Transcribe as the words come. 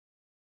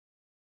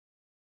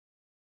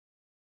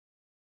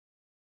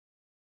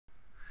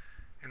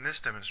In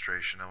this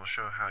demonstration, I will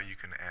show how you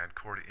can add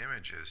Corda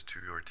images to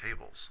your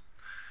tables.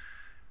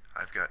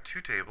 I've got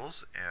two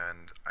tables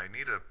and I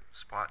need a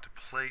spot to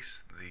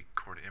place the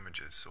Corda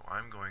images, so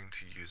I'm going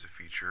to use a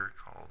feature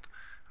called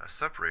a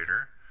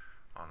separator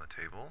on the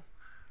table.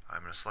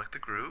 I'm going to select the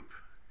group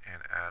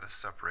and add a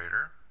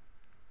separator,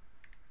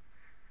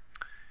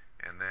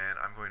 and then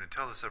I'm going to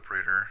tell the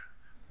separator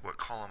what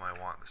column I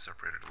want the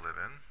separator to live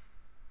in.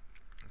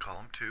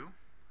 Column 2.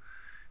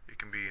 It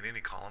can be in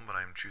any column, but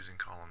I'm choosing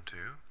column 2.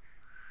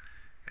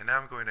 And now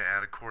I'm going to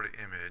add a Corda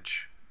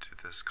image to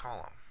this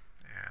column.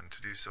 And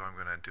to do so, I'm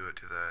going to do it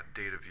to the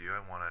data view. I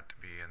want it to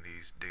be in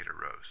these data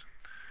rows.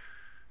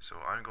 So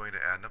I'm going to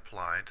add and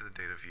apply to the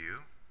data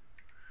view.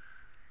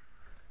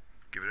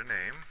 Give it a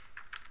name.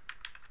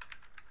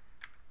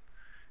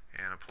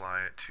 And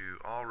apply it to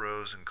all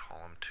rows in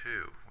column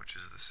 2, which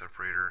is the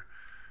separator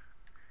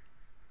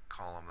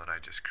column that I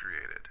just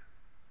created.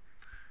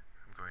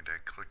 I'm going to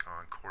click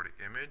on Corda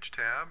Image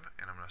tab,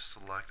 and I'm going to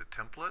select a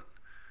template.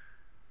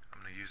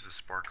 I'm going to use the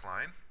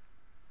sparkline.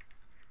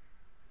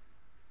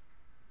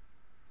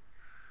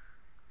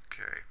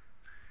 Okay,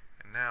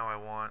 and now I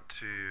want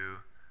to,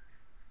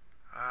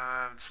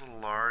 it's a little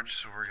large,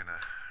 so we're going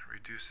to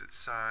reduce its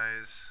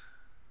size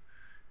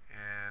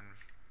and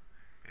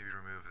maybe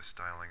remove the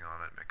styling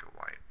on it, make it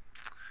white.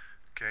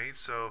 Okay,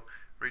 so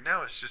right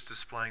now it's just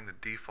displaying the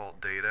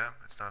default data.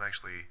 It's not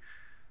actually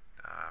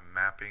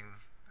mapping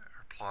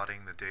or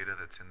plotting the data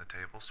that's in the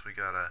table, so we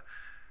got to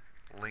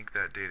link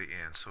that data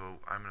in. So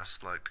I'm going to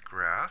select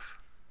Graph,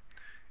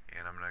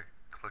 and I'm going to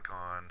click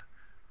on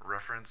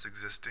Reference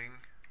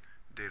Existing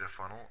Data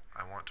Funnel.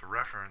 I want to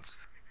reference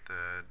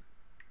the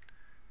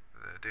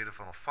data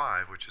funnel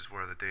 5, which is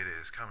where the data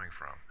is coming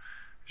from,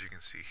 as you can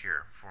see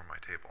here for my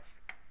table.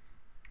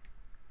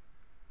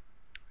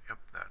 Yep,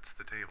 that's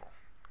the table.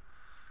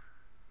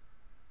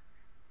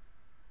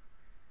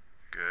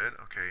 Good.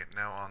 Okay,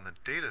 now on the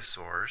data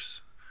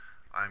source,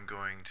 I'm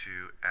going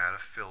to add a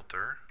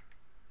filter.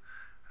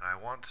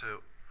 And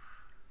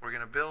we're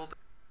going to build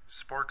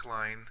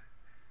sparkline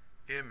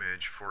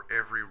image for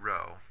every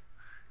row.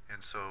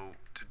 And so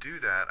to do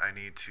that, I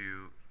need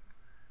to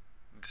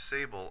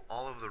disable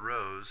all of the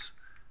rows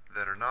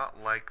that are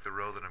not like the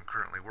row that I'm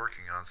currently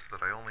working on, so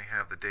that I only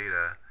have the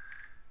data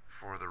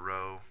for the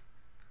row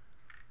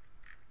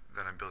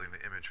that I'm building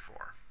the image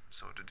for.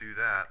 So to do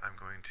that, I'm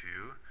going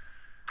to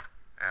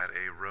add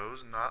a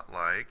rows not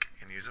like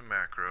and use a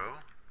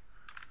macro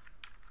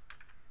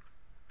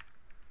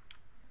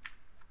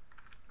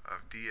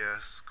of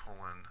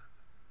ds::c1.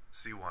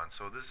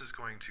 So this is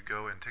going to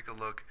go and take a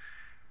look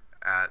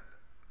at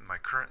my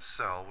current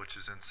cell, which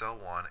is in cell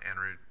 1,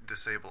 and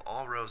disable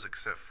all rows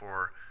except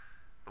for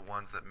the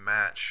ones that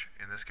match,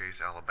 in this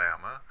case,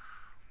 Alabama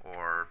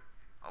or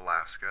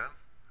Alaska,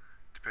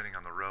 depending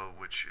on the row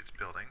which it's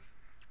building.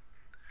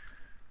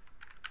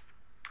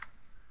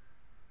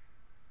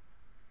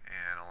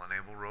 And I'll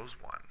enable rows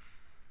 1.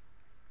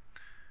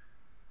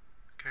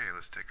 Okay,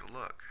 let's take a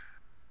look.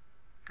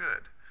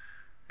 Good.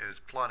 It is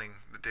plotting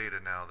the data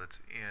now that's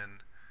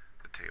in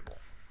the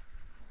table.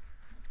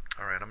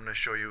 Alright, I'm going to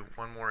show you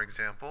one more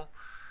example.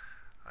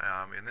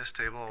 In this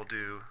table, I'll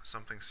do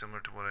something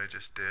similar to what I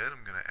just did.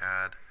 I'm going to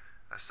add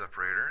a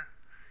separator.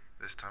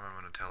 This time I'm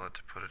going to tell it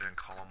to put it in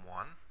column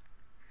 1.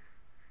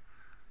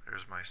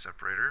 There's my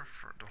separator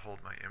to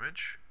hold my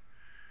image.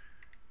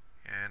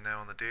 And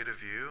now in the data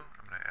view,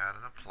 I'm going to add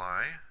and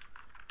apply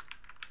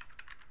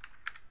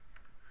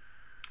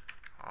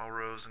all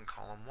rows in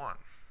column 1.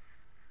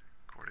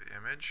 Corda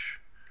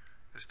image.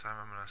 This time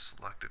I'm going to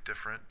select a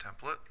different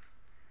template.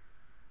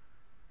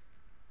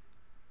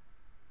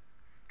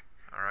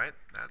 Alright,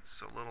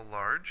 that's a little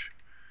large,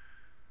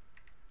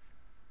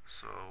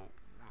 so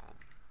we'll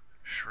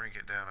shrink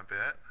it down a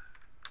bit.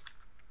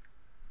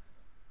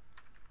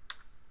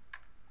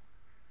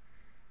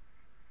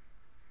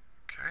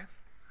 Okay,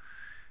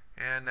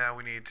 and now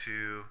we need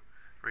to,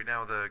 right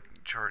now the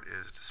chart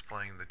is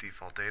displaying the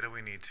default data.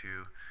 We need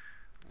to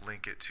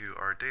link it to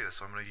our data.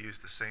 So I'm going to use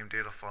the same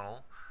data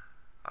funnel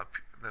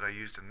that I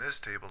used in this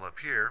table up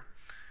here.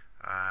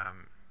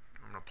 I'm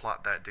going to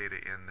plot that data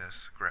in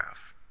this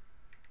graph.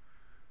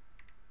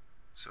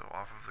 So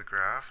off of the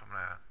graph, I'm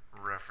going to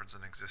reference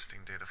an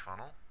existing data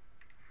funnel.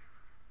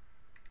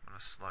 I'm going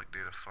to select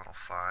data funnel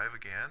 5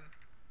 again.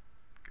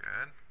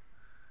 Good.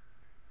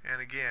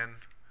 And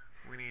again,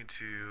 we need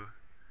to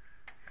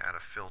add a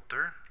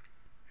filter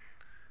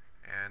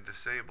and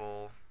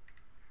disable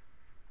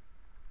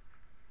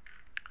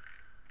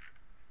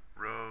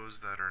rows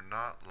that are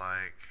not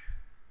like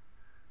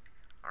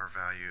our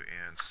value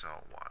in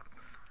cell 1.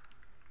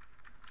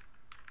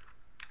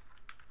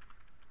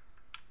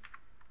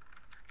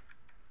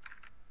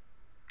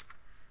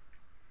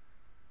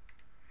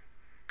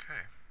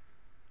 Okay,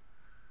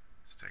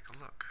 let's take a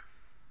look.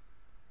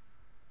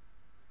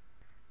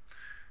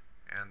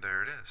 And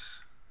there it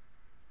is.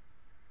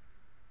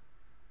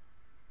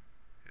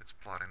 It's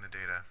plotting the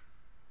data.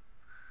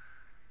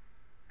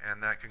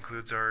 And that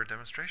concludes our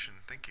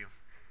demonstration. Thank you.